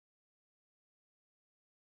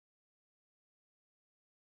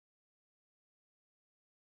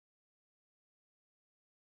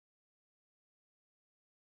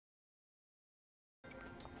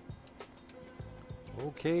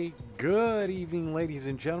Okay, good evening, ladies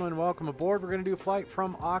and gentlemen. Welcome aboard. We're going to do a flight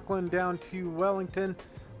from Auckland down to Wellington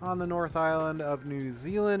on the North Island of New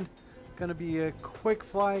Zealand. Going to be a quick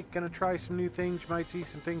flight. Going to try some new things. You might see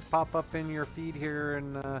some things pop up in your feed here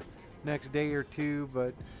in next day or two,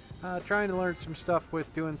 but trying to learn some stuff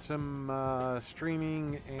with doing some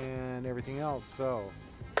streaming and everything else. So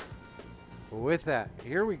with that,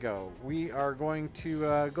 here we go. We are going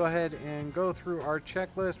to go ahead and go through our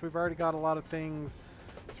checklist. We've already got a lot of things,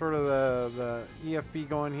 sort of the EFB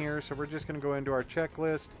going here, so we're just going to go into our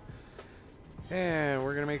checklist. And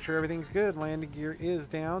we're going to make sure everything's good. Landing gear is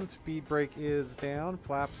down, speed brake is down,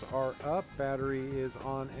 flaps are up, battery is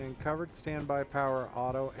on and covered, standby power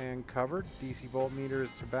auto and covered, DC voltmeters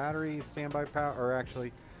to battery, standby power, or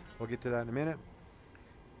actually, we'll get to that in a minute.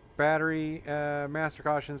 Battery, master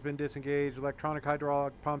caution has been disengaged, electronic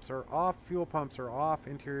hydraulic pumps are off, fuel pumps are off,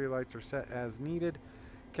 interior lights are set as needed.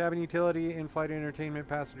 Cabin utility, in-flight entertainment,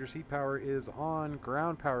 passenger seat power is on,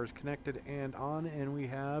 ground power is connected and on, and we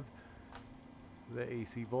have the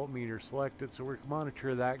AC voltmeter selected, so we can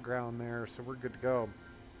monitor that ground there, so we're good to go.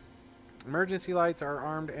 Emergency lights are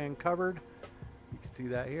armed and covered. You can see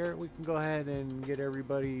that here. We can go ahead and get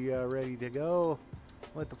everybody ready to go.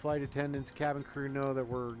 Let the flight attendants, cabin crew know that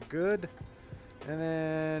we're good. And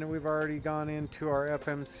then we've already gone into our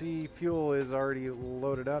FMC. Fuel is already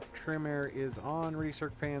loaded up. Trim air is on.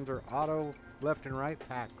 Recirc fans are auto. Left and right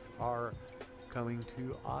packs are coming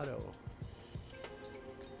to auto.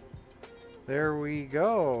 There we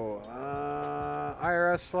go.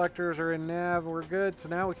 IRS selectors are in nav. We're good. So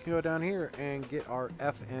now we can go down here and get our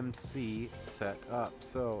FMC set up.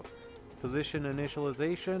 So position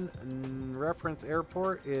initialization, reference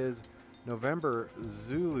airport is November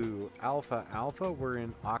Zulu Alpha Alpha. We're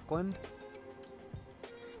in Auckland.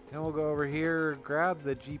 And we'll go over here, grab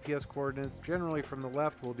the GPS coordinates, generally from the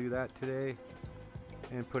left. We'll do that today.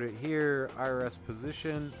 And put it here, IRS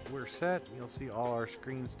position. We're set. You'll see all our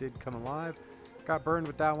screens did come alive. Got burned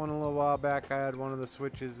with that one a little while back. I had one of the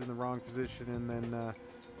switches in the wrong position and then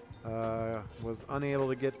was unable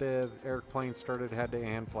to get the airplane started. Had to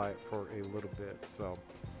hand fly it for a little bit. So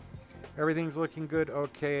everything's looking good.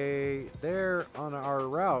 Okay, there on our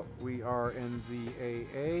route, we are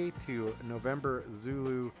NZAA to November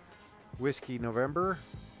Zulu Whiskey November.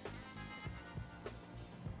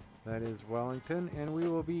 That is Wellington, and we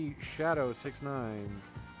will be Shadow 69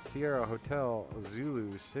 Sierra Hotel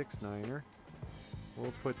Zulu 69er.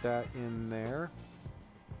 We'll put that in there.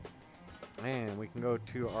 And we can go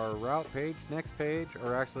to our route page, next page,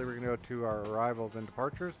 or actually we're going to go to our arrivals and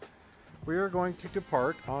departures. We are going to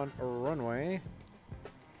depart on a runway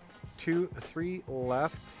 23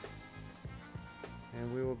 left,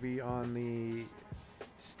 and we will be on the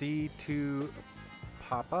Steed to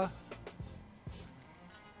Papa.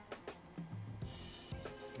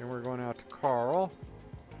 And we're going out to Carl.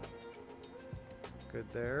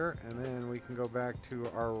 Good there. And then we can go back to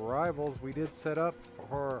our arrivals. We did set up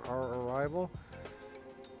for our arrival.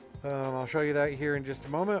 I'll show you that here in just a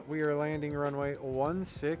moment. We are landing runway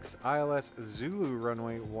 16, ILS Zulu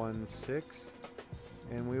runway 16.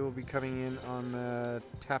 And we will be coming in on the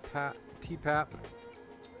TPAP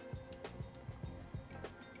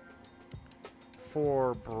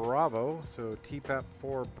for Bravo. So TPAP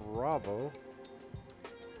for Bravo.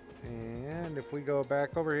 And if we go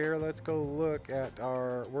back over here, let's go look at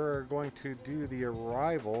our, we're going to do the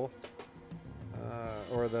arrival,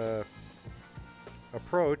 or the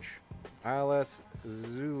approach, ILS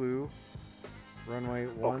Zulu, runway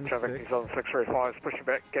 16. Traffic 635, pushing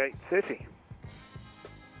back gate 30.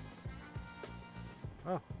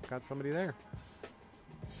 Oh, got somebody there.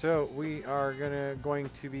 So we are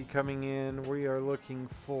going to be coming in, we are looking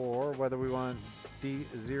for whether we want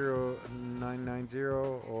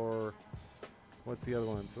D0990 or what's the other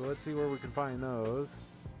one? So let's see where we can find those.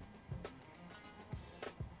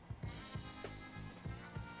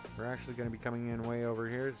 We're actually going to be coming in way over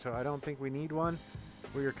here, so I don't think we need one.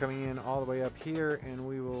 We are coming in all the way up here, and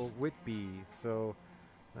we will Whitby. So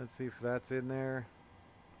let's see if that's in there.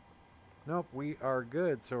 Nope, we are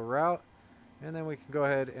good. So route, and then we can go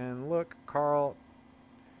ahead and look. Carl,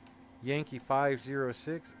 Yankee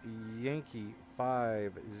 506, Yankee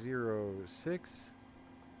 506,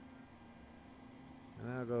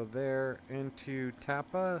 and I'll go there into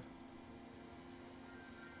Tapa,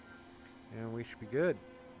 and we should be good.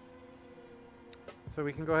 So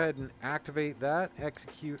we can go ahead and activate that,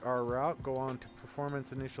 execute our route, go on to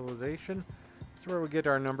performance initialization. That's where we get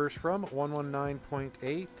our numbers from,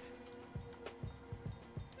 119.8.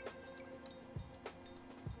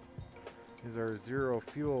 Is our zero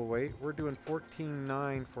fuel weight. We're doing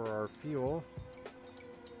 14.9 for our fuel.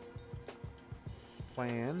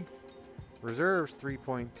 planned. Reserves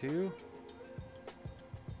 3.2.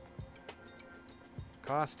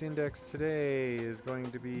 Cost index today is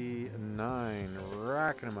going to be 9.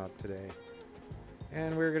 Racking them up today.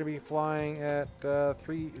 And we're going to be flying at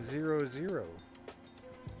 300.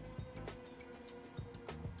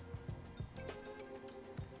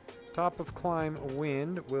 Top of climb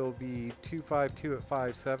wind will be 252 at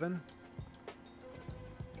 5.7.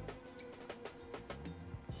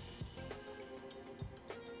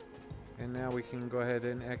 And now we can go ahead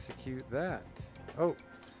and execute that. Oh,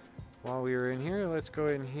 while we are in here, let's go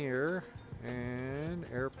in here and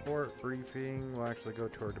airport briefing. We'll actually go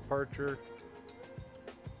to our departure.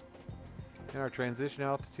 And our transition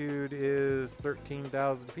altitude is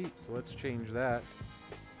 13,000 feet, so let's change that.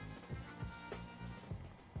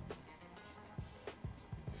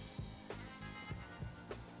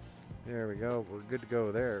 There we go. We're good to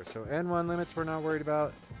go there. So N1 limits we're not worried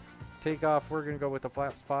about. Takeoff, we're going to go with the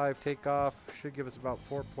flaps 5. Takeoff should give us about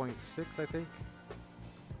 4.6, I think.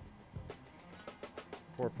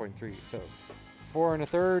 4.3. So 4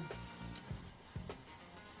 1/3.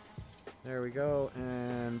 There we go.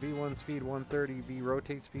 And V1 speed 130. V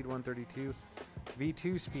rotate speed 132.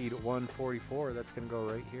 V2 speed 144. That's going to go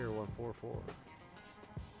right here, 144.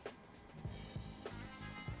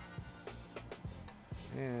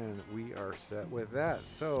 And we are set with that.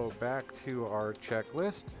 So back to our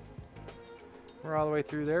checklist. We're all the way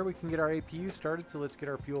through there. We can get our APU started, so let's get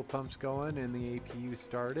our fuel pumps going and the APU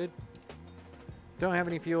started. Don't have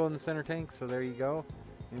any fuel in the center tank, so there you go.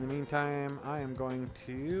 In the meantime, I am going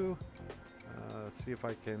to see if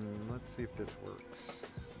I can, let's see if this works.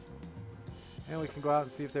 And we can go out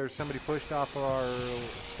and see if there's somebody pushed off of our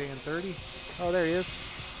stand 30. Oh, there he is.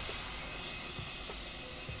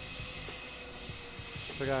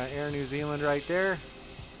 So I got Air New Zealand right there.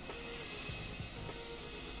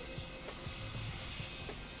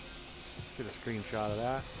 Get a screenshot of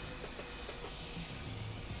that.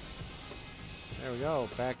 There we go.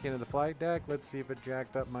 Back into the flight deck. Let's see if it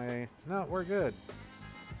jacked up my... No, we're good.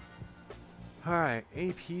 Alright,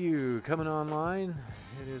 APU coming online.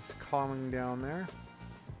 It is calming down there.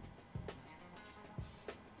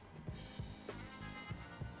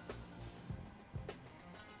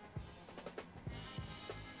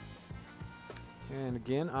 And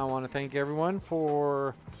again, I want to thank everyone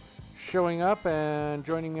for showing up and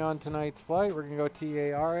joining me on tonight's flight. We're going to go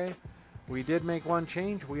TARA. We did make one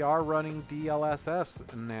change. We are running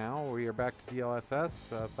DLSS now. We are back to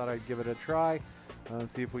DLSS. Thought I'd give it a try.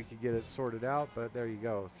 See if we could get it sorted out, but there you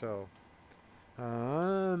go. So,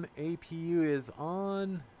 APU is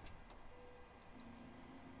on.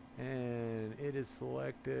 And it is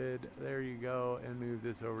selected. There you go. And move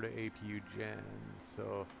this over to APU Gen.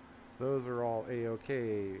 So, those are all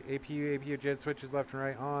A-OK. APU Gen switches left and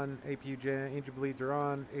right on. APU Gen engine bleeds are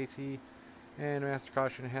on. AC and master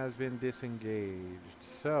caution has been disengaged.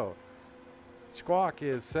 So, squawk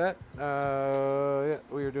is set. Yeah,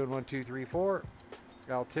 we are doing 1, 2, 3, 4.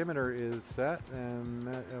 Altimeter is set, and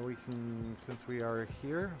that, we can, since we are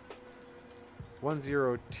here,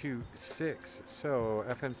 1026. So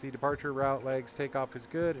FMC departure route legs takeoff is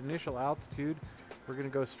good. Initial altitude, we're going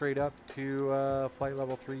to go straight up to flight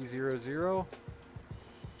level 300.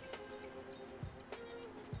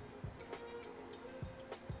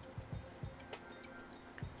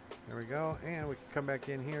 There we go, and we can come back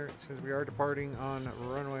in here since we are departing on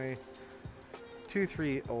runway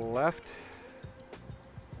 23 left.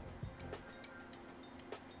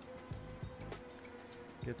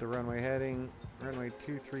 Get the runway heading. Runway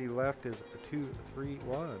 23 left is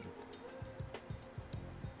 231.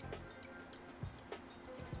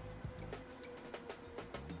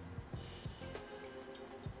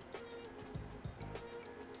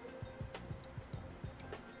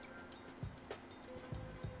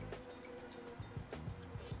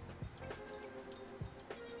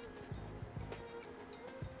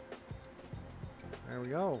 There we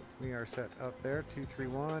go. We are set up there,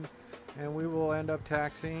 231. And we will end up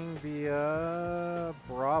taxiing via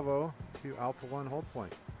Bravo to Alpha 1 hold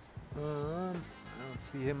point. I don't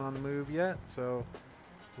see him on the move yet, so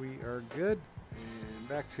we are good. And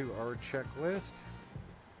back to our checklist.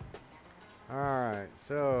 Alright,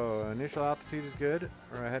 so initial altitude is good.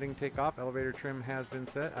 Heading takeoff, elevator trim has been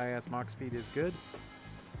set. IS Mach speed is good.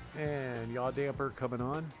 And yaw damper coming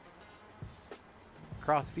on.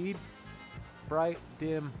 Crossfeed, bright,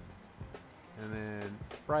 dim, and then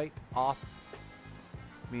bright off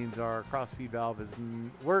means our crossfeed valve is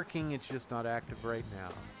working, it's just not active right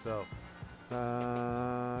now. So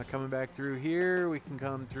coming back through here, we can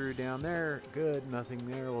come through down there. Good, nothing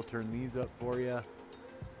there. We'll turn these up for you.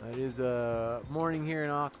 It is morning here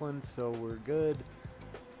in Auckland, so we're good.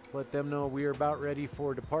 Let them know we are about ready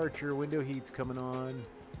for departure. Window heat's coming on.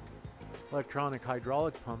 Electronic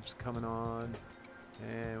hydraulic pumps coming on.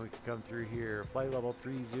 And we can come through here. Flight level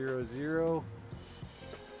 300.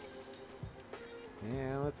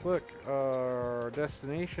 And let's look. Our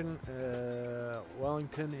destination,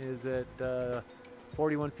 Wellington, is at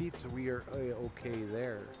 41 feet, so we are okay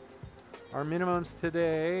there. Our minimums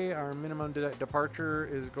today, our minimum departure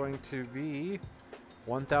is going to be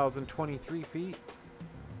 1,023 feet.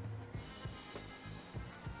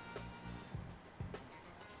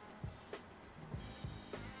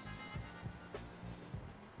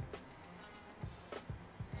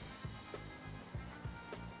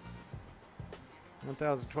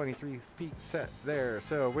 feet set there.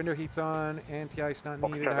 So window heat's on, anti-ice not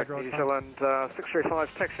needed. Auckland, New Zealand, 635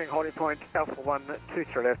 taxiing holding point, Alpha 1,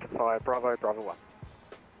 23 left, 5, Bravo, Bravo 1.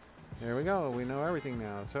 There we go, we know everything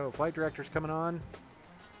now. So flight director's coming on.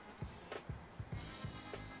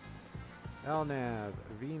 LNAV,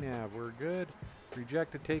 VNAV, we're good.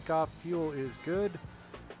 Rejected takeoff, fuel is good.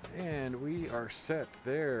 And we are set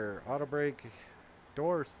there. Auto brake,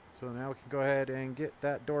 doors. So now we can go ahead and get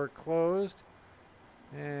that door closed.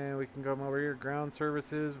 And we can come over here, ground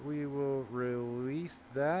services. We will release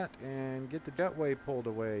that and get the jetway pulled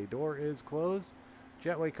away. Door is closed.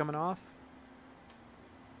 Jetway coming off.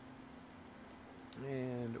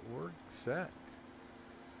 And we're set.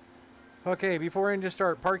 Okay, before engine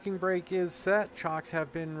start, parking brake is set. Chocks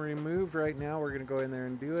have been removed right now. We're going to go in there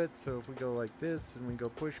and do it. So if we go like this and we go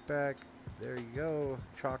pushback, there you go.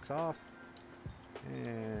 Chocks off.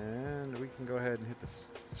 And we can go ahead and hit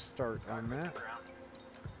the start on that.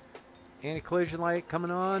 Anti-collision light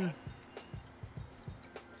coming on.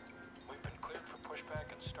 We've been cleared for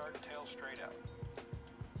pushback and start tail straight out.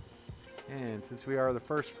 And since we are the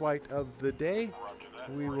first flight of the day,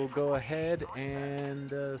 we will go ahead and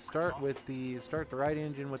start the right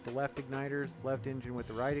engine with the left igniters, left engine with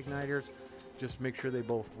the right igniters. Just make sure they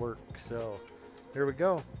both work. So here we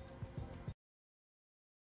go.